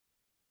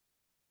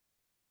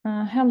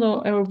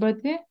Hello,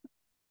 everybody.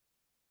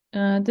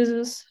 This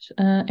is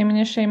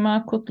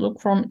Şeyma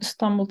Kutluk from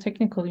Istanbul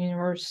Technical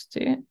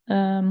University.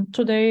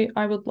 Today,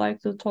 I would like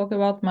to talk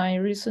about my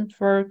recent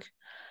work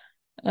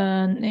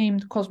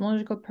named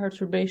Cosmological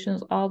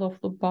Perturbations Out of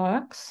the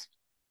Box.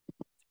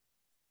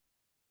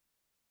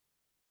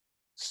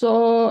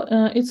 So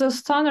it's a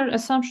standard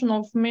assumption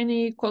of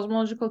many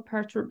cosmological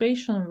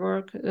perturbation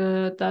work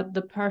that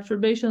the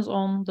perturbations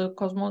on the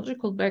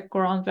cosmological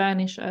background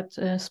vanish at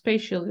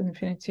spatial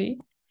infinity.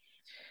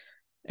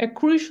 A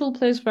crucial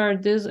place where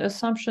this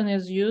assumption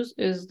is used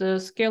is the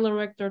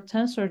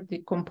scalar-vector-tensor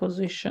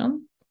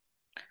decomposition.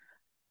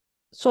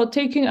 So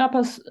taking up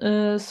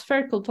a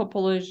spherical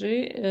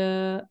topology,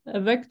 a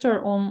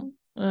vector on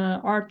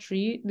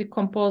R3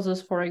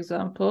 decomposes, for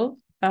example,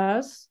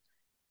 as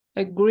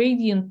a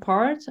gradient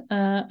part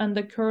and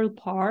a curl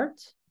part.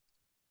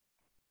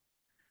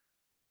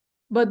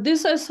 But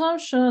this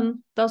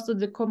assumption, thus the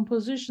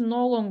decomposition,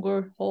 no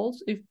longer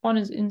holds if one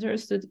is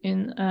interested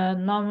in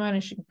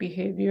non-vanishing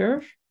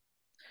behavior.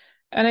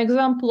 An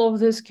example of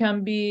this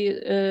can be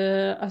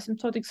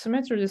asymptotic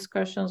symmetry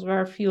discussions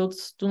where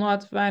fields do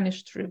not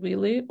vanish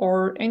trivially,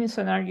 or any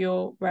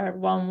scenario where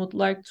one would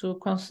like to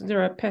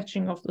consider a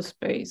patching of the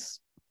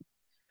space.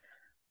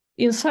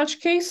 In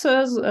such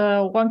cases,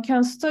 one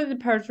can study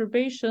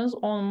perturbations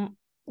on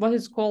what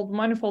is called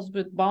manifolds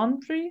with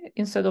boundary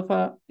instead of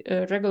a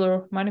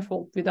regular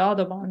manifold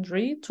without a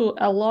boundary to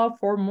allow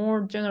for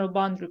more general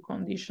boundary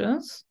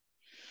conditions.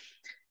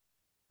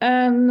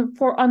 And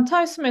for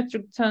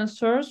antisymmetric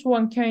tensors,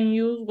 one can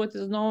use what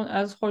is known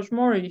as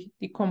Hodge-Morrey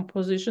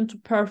decomposition to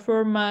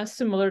perform a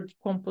similar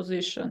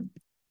decomposition.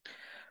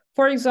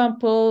 For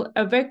example,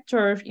 a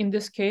vector in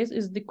this case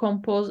is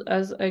decomposed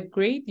as a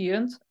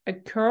gradient, a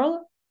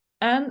curl,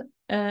 and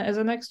as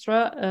an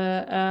extra,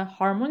 a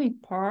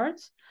harmonic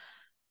part.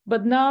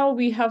 But now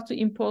we have to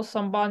impose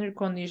some boundary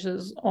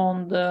conditions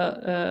on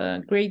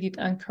the gradient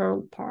and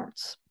curl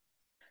parts.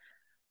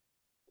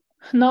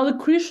 Now, the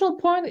crucial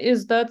point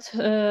is that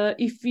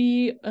if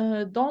we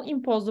don't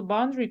impose the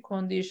boundary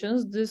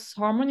conditions, this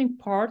harmonic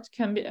part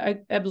can be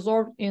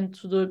absorbed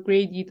into the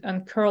gradient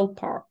and curl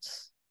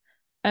parts.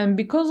 And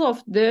because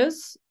of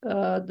this,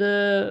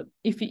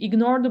 if we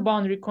ignore the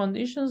boundary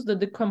conditions, the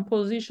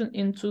decomposition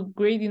into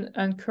gradient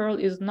and curl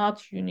is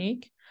not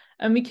unique.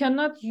 And we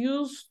cannot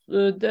use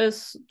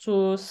this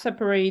to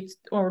separate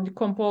or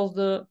decompose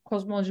the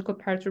cosmological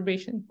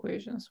perturbation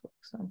equations, for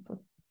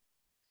example.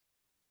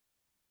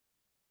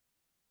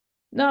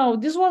 Now,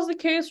 this was the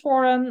case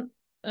for an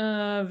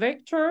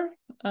vector,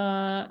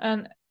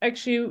 and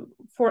actually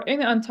for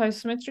any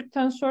antisymmetric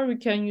tensor, we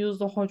can use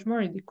the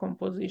Hodge-Morrey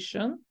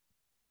decomposition.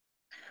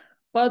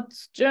 But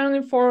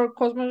generally for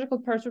cosmological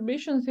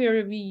perturbation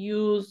theory,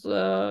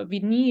 we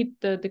need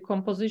the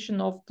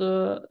decomposition of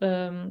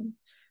the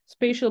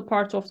spatial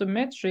part of the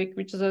metric,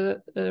 which is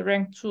a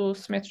rank 2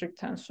 symmetric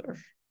tensor.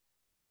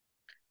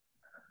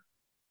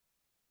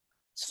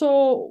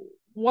 So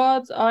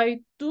what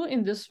I do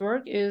in this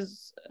work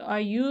is I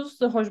use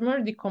the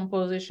Hodge-Morrey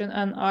decomposition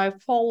and I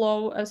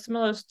follow a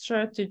similar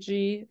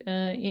strategy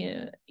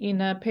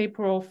in a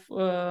paper of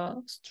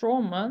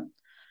Stroman.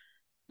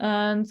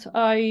 And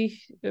I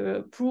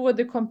prove a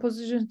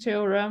decomposition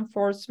theorem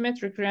for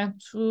symmetric rank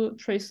 2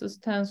 traceless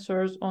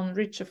tensors on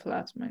Ricci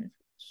flat manifolds.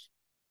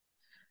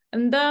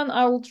 And then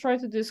I will try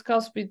to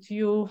discuss with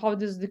you how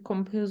this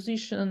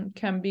decomposition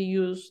can be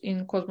used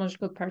in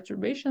cosmological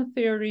perturbation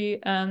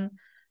theory and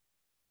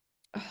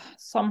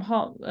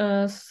somehow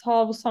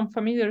solve some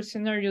familiar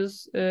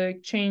scenarios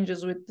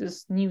changes with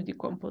this new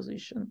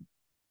decomposition.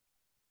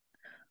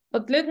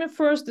 But let me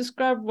first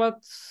describe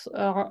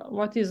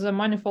what is a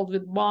manifold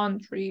with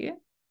boundary.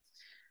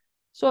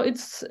 So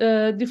it's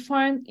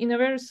defined in a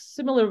very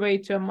similar way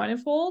to a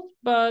manifold,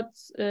 but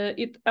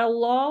it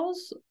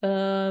allows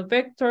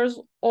vectors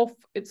of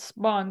its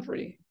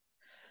boundary.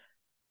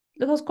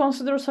 Let us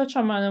consider such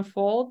a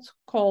manifold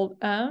called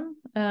M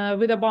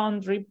with a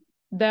boundary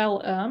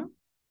del M.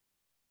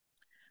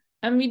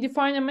 And we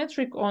define a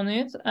metric on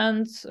it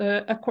and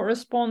a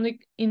corresponding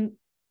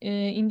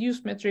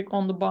induced metric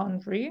on the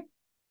boundary.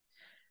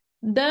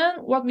 Then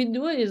what we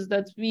do is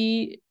that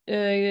we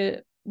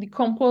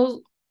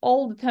decompose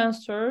all the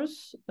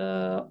tensors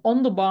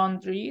on the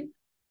boundary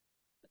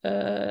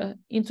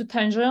into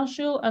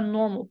tangential and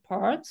normal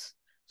parts.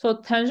 So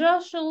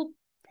tangential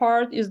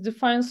part is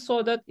defined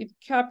so that it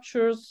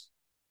captures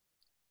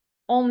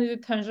only the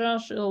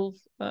tangential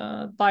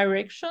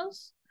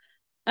directions.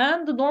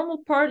 And the normal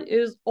part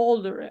is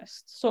all the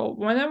rest. So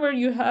whenever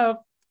you have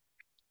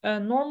a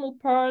normal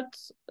part,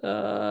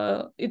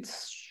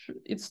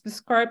 it's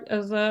described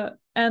as a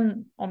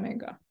n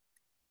omega.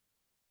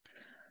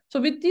 So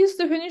with these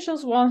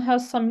definitions, one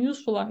has some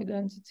useful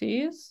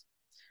identities.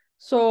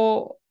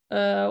 So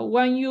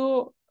when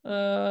you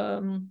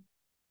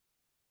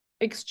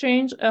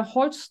exchange a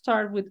Hodge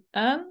star with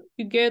n,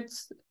 you get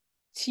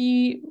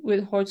T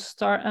with Hodge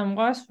star and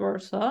vice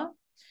versa.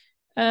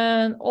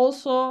 And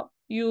also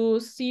you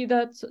see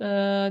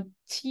that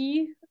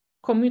T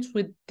commutes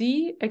with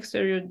D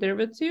exterior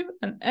derivative,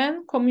 and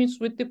N commutes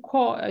with the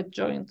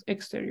co-adjoint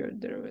exterior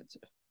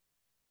derivative.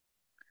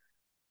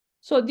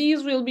 So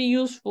these will be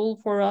useful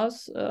for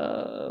us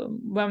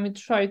when we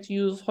try to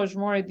use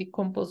Hodge-Morrey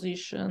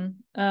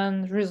decomposition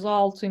and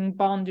resulting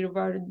boundary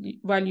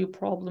value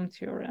problem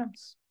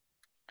theorems.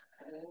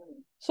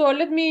 So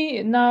let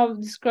me now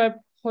describe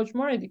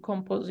Hodge-Morrey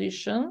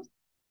decomposition.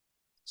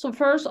 So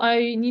first,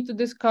 I need to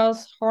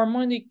discuss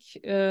harmonic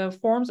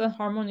forms and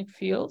harmonic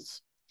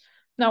fields.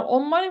 Now,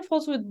 on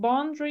manifolds with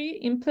boundary,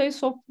 in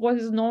place of what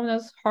is known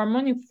as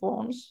harmonic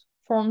forms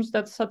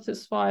that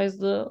satisfies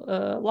the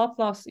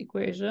Laplace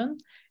equation,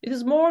 it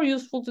is more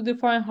useful to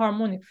define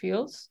harmonic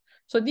fields.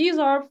 So these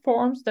are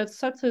forms that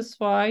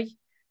satisfy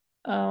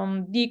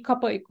d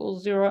kappa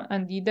equals 0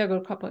 and d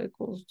dagger kappa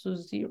equals to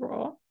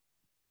 0.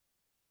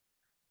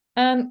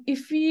 And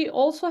if we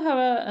also have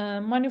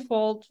a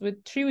manifold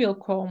with trivial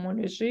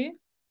cohomology,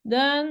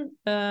 then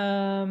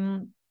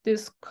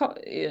this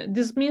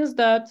means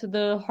that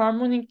the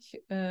harmonic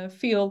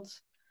field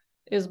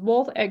is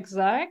both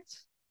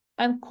exact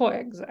and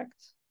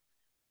co-exact.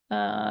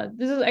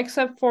 This is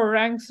except for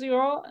rank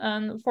 0,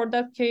 and for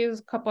that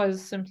case, kappa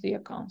is simply a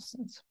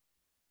constant.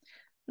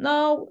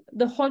 Now,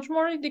 the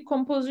Hodge-Morrey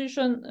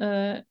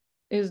decomposition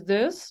is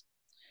this.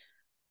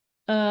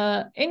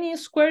 Any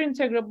square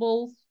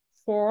integrable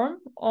form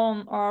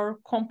on our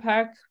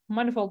compact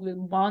manifold with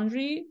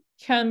boundary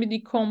can be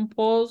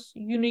decomposed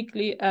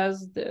uniquely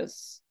as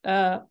this: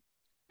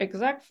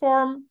 exact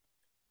form,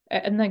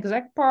 an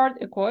exact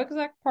part, a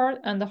co-exact part,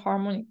 and the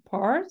harmonic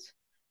part.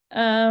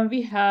 And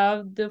we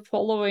have the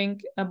following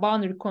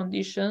boundary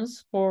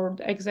conditions for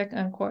the exact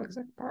and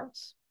co-exact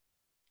parts.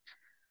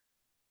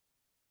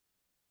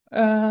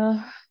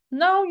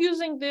 Now,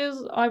 using this,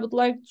 I would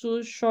like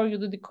to show you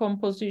the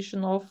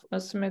decomposition of a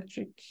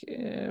symmetric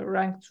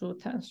rank 2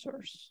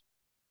 tensors.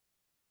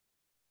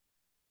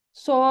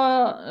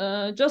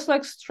 So just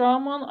like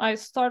Strawman, I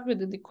start with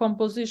the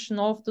decomposition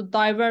of the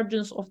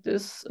divergence of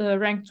this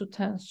rank 2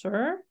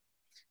 tensor.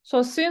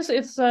 So since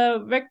it's a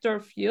vector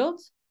field,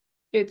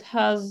 it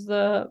has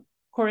the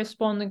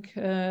corresponding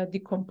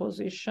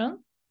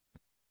decomposition.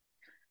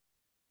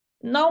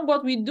 Now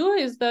what we do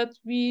is that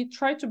we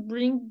try to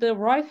bring the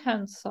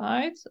right-hand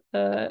side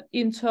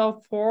into a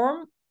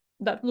form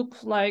that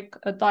looks like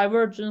a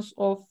divergence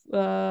of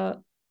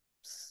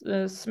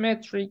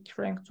symmetric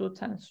rank 2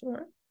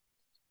 tensor.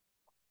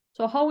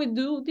 So how we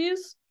do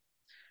this?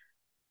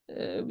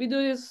 We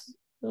do this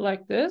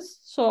like this.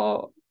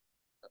 So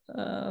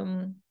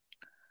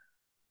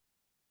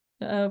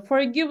for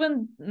a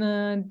given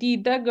d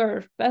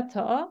dagger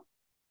beta,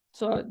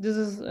 so this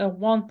is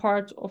one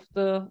part of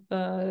the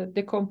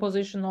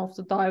decomposition of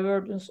the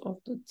divergence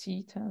of the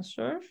T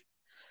tensor.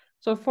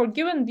 So for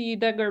given d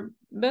dagger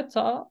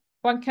beta,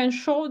 one can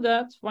show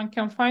that one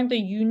can find a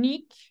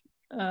unique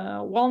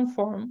one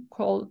form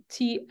called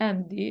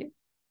TND,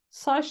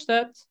 such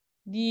that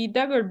d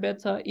dagger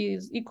beta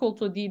is equal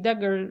to d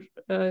dagger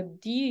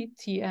d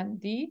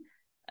TND,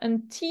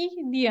 and T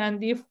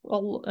DND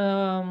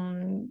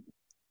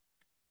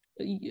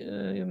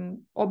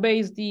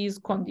obeys these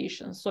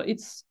conditions. So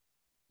it's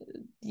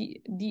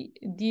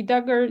the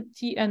dagger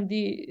T and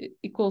D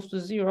equals to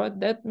 0.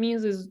 That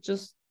means it's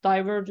just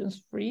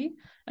divergence free,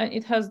 and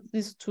it has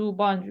these two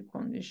boundary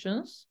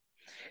conditions.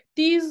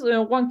 These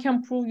one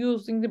can prove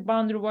using the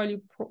boundary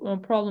value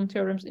problem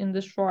theorems in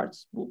the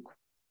Schwarz book.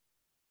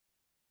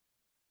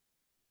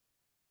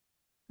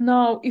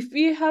 Now, if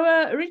we have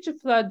a Ricci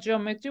flat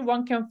geometry,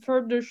 one can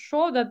further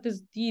show that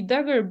this d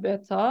dagger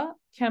beta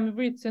can be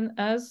written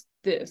as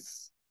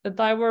this: a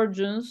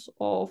divergence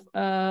of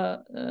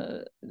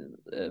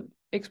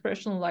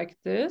expression like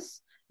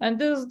this, and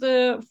this is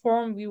the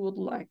form we would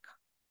like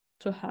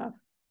to have.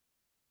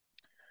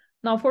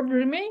 Now, for the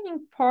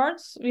remaining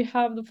parts, we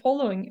have the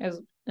following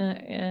as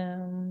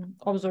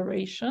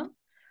observation.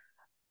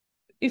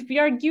 If we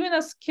are given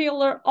a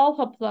scalar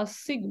alpha plus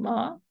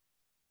sigma,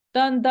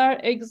 then there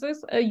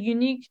exists a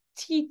unique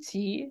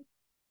TT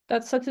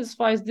that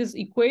satisfies this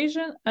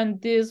equation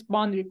and this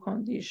boundary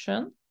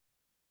condition.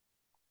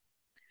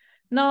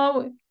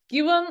 Now,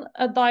 given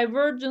a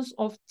divergence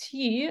of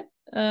T,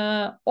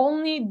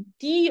 only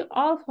D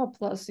alpha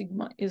plus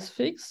sigma is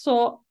fixed.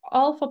 So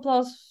alpha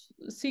plus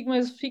sigma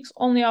is fixed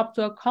only up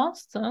to a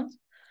constant.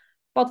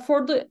 But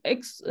for the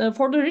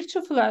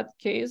Ricci flat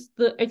case,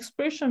 the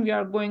expression we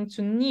are going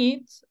to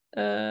need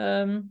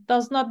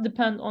does not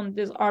depend on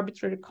this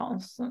arbitrary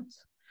constant.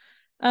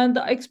 And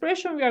the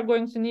expression we are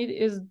going to need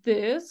is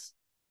this: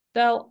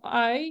 del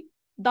I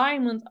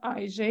diamond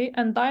ij,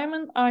 and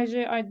diamond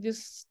ij I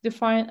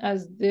define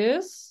as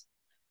this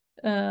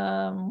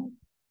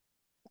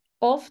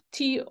of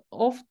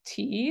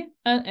t,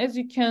 and as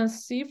you can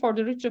see for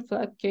the Ricci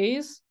flat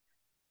case,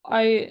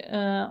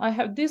 I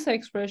have this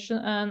expression,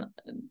 and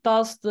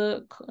thus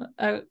the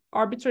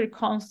arbitrary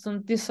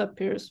constant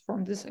disappears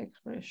from this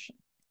expression.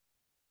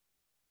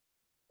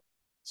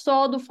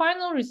 So the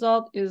final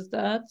result is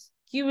that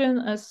given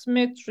a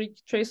symmetric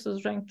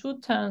traceless rank 2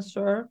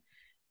 tensor,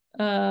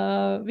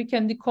 we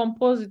can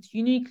decompose it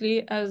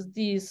uniquely as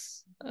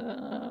this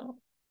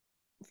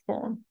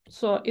form.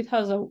 So it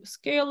has a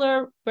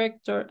scalar,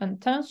 vector, and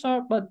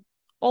tensor, but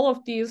all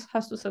of these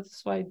has to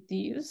satisfy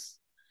these.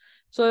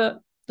 So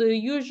the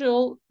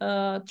usual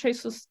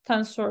traceless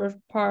tensor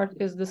part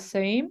is the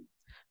same,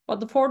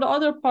 but for the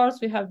other parts,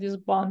 we have these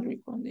boundary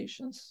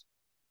conditions.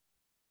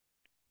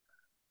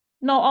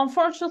 Now,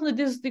 unfortunately,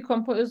 this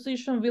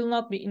decomposition will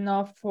not be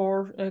enough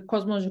for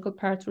cosmological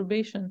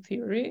perturbation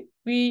theory.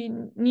 We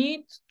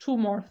need two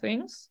more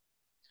things.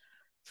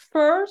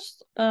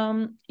 First,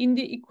 in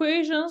the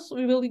equations,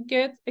 we will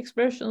get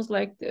expressions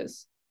like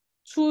this.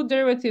 Two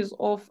derivatives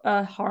of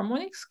a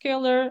harmonic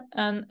scalar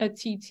and a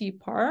TT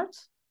part.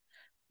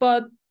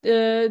 But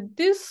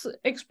this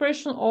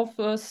expression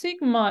of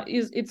sigma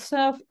is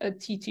itself a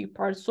TT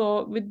part.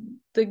 So with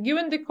the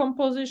given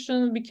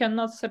decomposition, we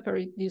cannot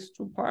separate these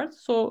two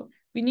parts. So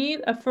we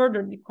need a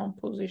further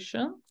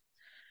decomposition.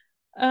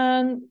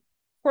 And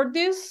for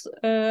this,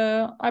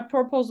 I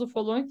propose the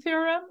following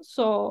theorem.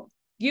 So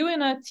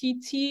given a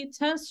TT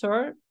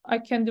tensor, I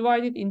can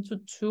divide it into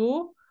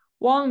two.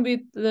 One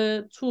with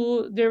the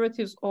two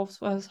derivatives of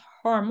a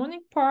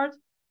harmonic part,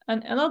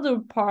 and another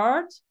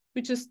part,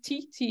 which is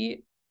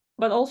TT,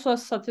 but also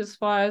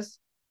satisfies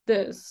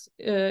this.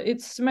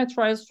 Its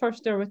symmetrized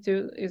first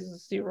derivative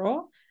is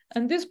 0.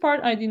 And this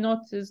part I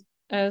denote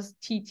as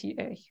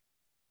TTA.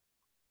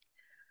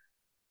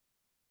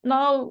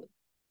 Now,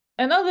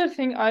 another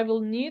thing I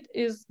will need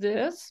is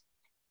this.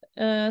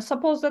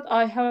 Suppose that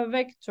I have a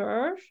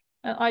vector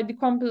and I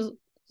decompose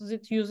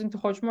it using the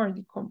Hodge-Morrey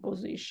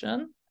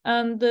decomposition,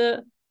 and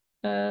the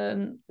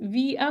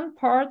Vn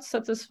part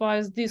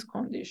satisfies these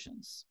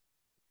conditions.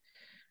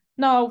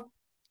 Now,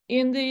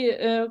 in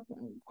the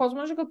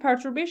cosmological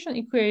perturbation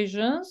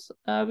equations,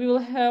 we will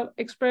have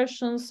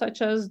expressions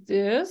such as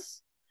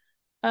this,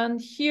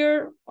 and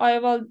here I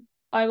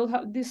will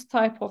have this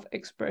type of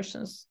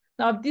expressions.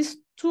 Now, these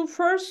two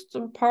first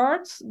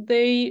parts,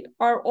 they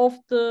are of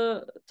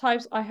the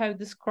types I have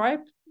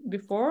described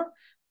before,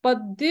 but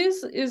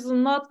this is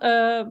not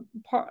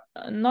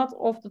not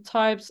of the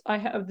types I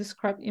have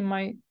described in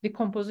my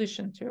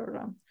decomposition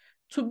theorem.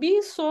 To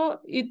be so,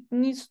 it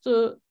needs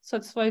to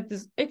satisfy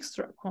this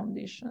extra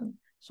condition.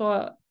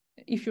 So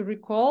if you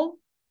recall,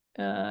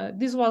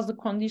 this was the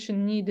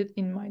condition needed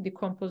in my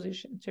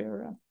decomposition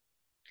theorem.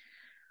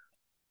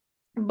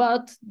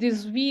 But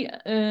this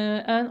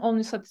Vn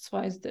only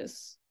satisfies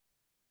this.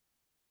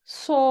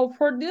 So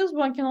for this,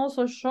 one can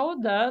also show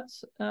that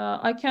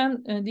I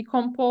can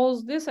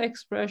decompose this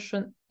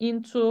expression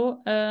into,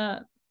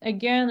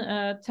 again,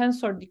 a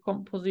tensor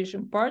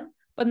decomposition part.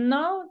 But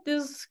now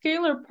this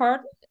scalar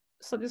part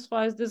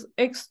satisfies this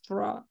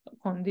extra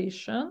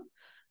condition.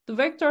 The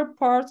vector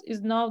part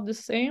is now the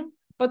same,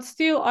 but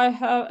still I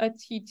have a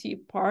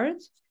TT part.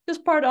 This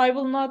part I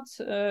will not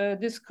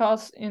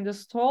discuss in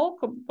this talk,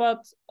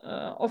 but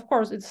of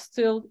course it's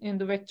still in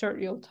the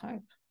vectorial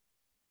type.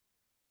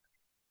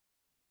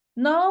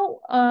 Now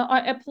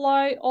I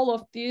apply all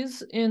of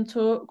these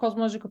into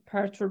cosmological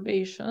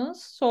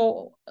perturbations.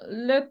 So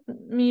let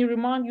me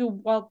remind you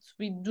what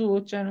we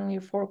do generally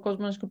for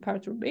cosmological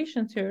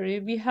perturbation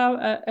theory. We have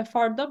a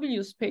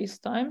FRW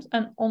spacetimes,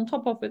 and on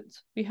top of it,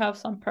 we have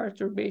some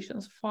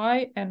perturbations,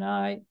 phi,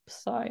 Ni,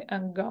 psi,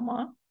 and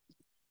gamma.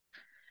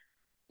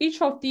 Each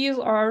of these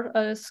are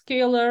a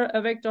scalar,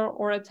 a vector,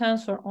 or a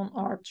tensor on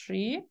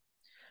R3.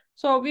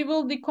 So we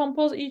will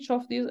decompose each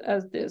of these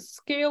as this.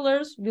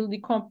 Scalars will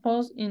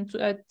decompose into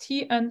a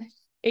T and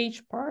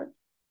H part.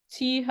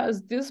 T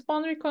has this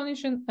boundary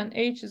condition and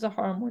H is a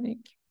harmonic.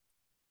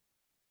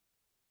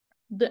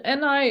 The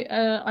Ni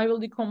I will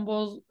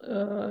decompose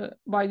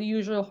by the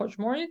usual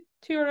Hodge-Morrey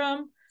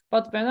theorem,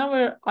 but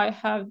whenever I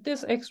have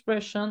this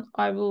expression,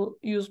 I will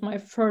use my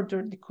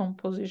further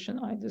decomposition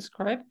I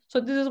described.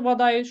 So this is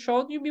what I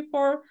showed you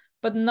before,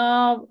 but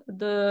now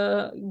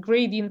the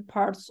gradient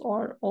parts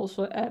are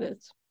also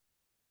added.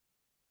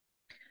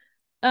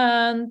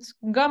 And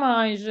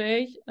gamma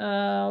ij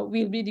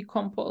will be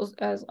decomposed,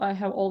 as I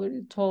have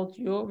already told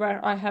you, where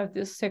I have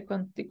this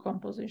second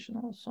decomposition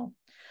also.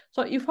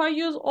 So if I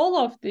use all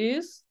of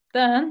these,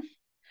 then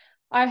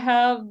I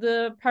have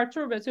the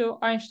perturbative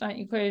Einstein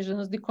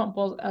equations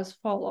decomposed as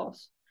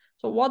follows.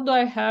 So what do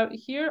I have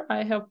here?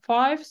 I have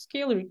 5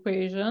 scalar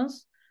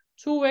equations,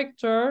 2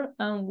 vector,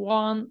 and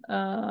 1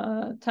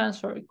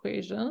 tensor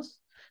equations.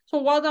 So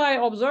what I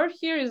observe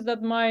here is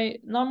that my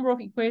number of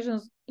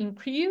equations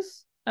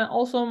increase, and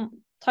also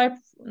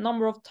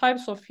number of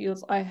types of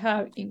fields I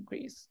have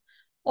increased.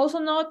 Also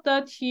note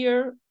that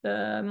here,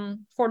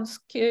 for the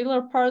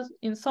scalar part,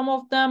 in some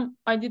of them,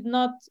 I did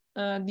not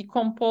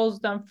decompose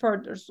them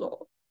further.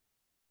 So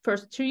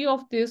first 3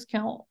 of these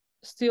can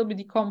still be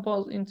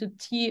decomposed into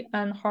T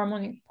and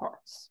harmonic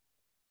parts.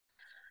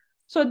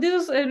 So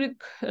this is a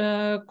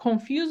bit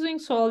confusing.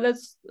 So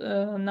let's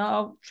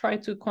now try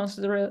to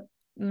consider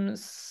an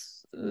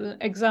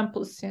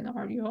example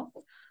scenario.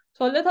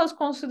 So let us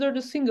consider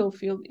the single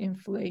field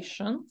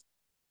inflation.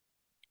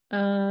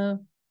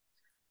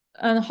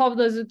 And how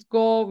does it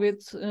go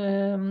with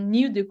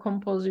new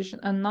decomposition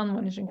and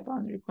non-vanishing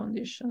boundary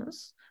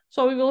conditions?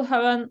 So we will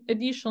have an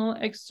additional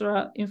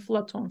extra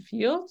inflaton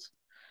field.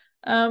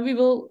 We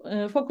will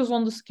focus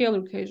on the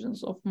scalar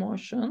equations of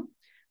motion.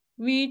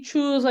 We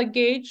choose a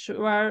gauge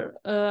where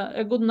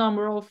a good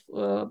number of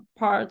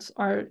parts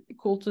are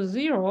equal to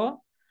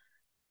 0.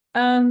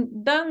 And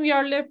then we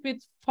are left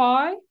with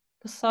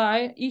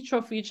psi, each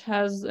of which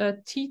has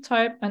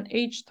T-type and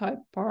H-type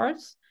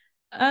parts.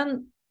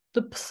 And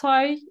the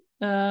psi,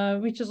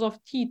 which is of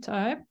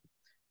T-type.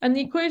 And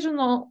the equation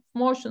of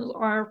motions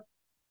are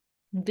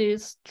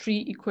these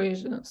 3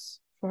 equations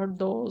for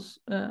those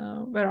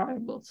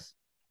variables.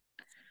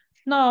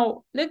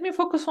 Now, let me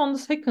focus on the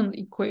second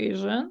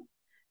equation.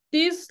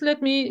 This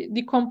let me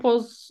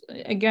decompose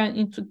again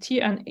into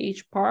T and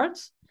H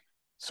parts.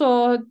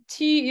 So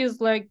T is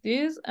like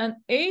this, and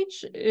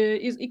H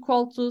is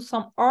equal to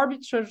some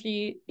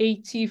arbitrary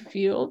AT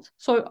field.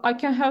 So I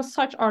can have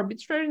such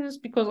arbitrariness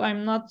because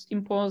I'm not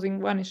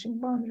imposing vanishing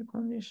boundary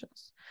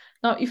conditions.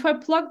 Now, if I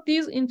plug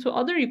these into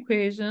other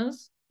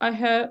equations, I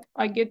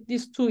get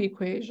these 2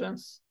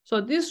 equations. So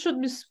this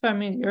should be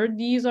familiar.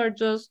 These are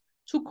just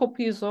 2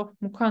 copies of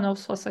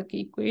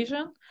Mukhanov-Sasaki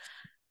equation.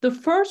 The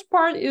first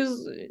part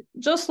is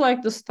just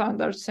like the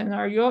standard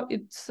scenario.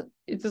 It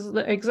is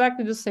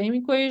exactly the same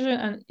equation,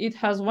 and it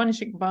has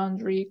vanishing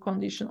boundary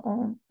condition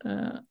on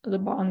the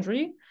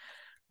boundary.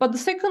 But the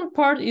second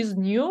part is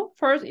new.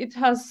 First, it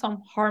has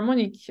some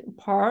harmonic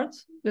part,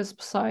 this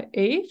psi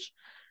H,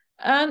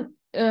 and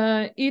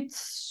it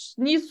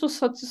needs to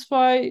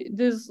satisfy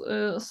this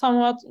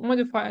somewhat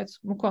modified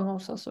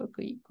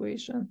Mukhanov-Sasaki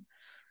equation.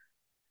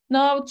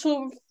 Now,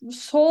 to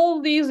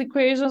solve these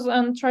equations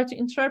and try to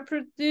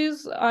interpret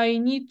these, I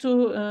need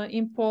to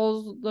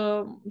impose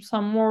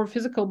some more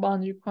physical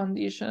boundary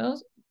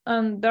conditions,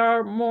 and there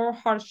are more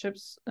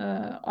hardships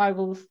I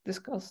will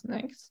discuss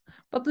next.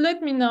 But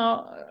let me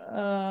now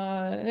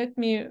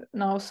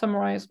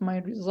summarize my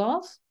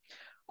results.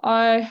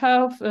 I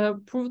have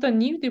proved a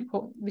new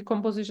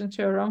decomposition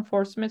theorem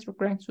for symmetric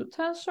rank 2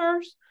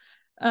 tensors,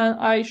 and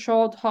I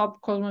showed how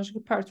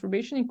cosmological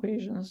perturbation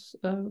equations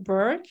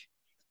work.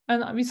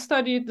 And we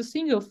studied the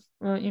single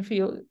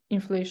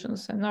inflation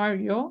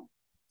scenario.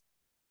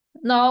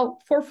 Now,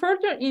 for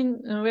further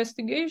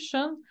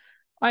investigation,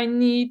 I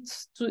need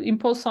to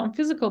impose some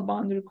physical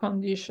boundary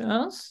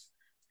conditions.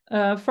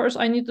 First,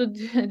 I need to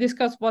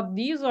discuss what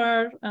these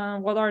are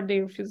and what are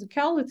their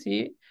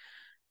physicality.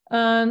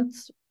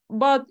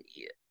 But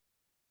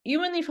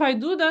even if I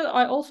do that,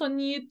 I also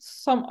need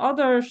some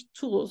other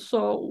tools.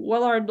 So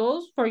what are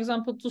those? For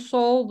example, to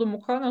solve the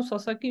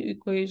Mukhanov-Sasaki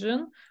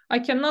equation, I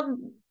cannot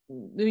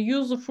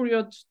use the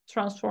Fourier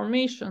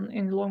transformation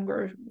any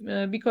longer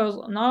because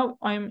now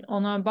I'm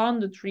on a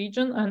bounded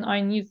region and I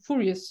need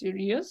Fourier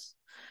series.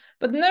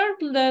 But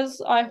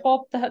nevertheless, I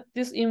hope that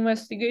this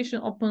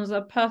investigation opens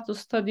a path to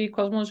study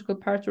cosmological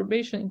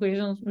perturbation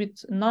equations with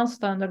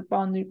non-standard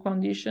boundary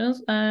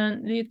conditions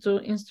and lead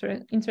to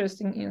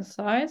interesting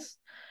insights.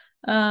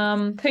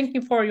 Thank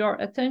you for your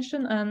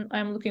attention, and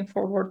I'm looking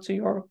forward to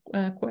your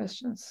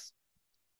questions.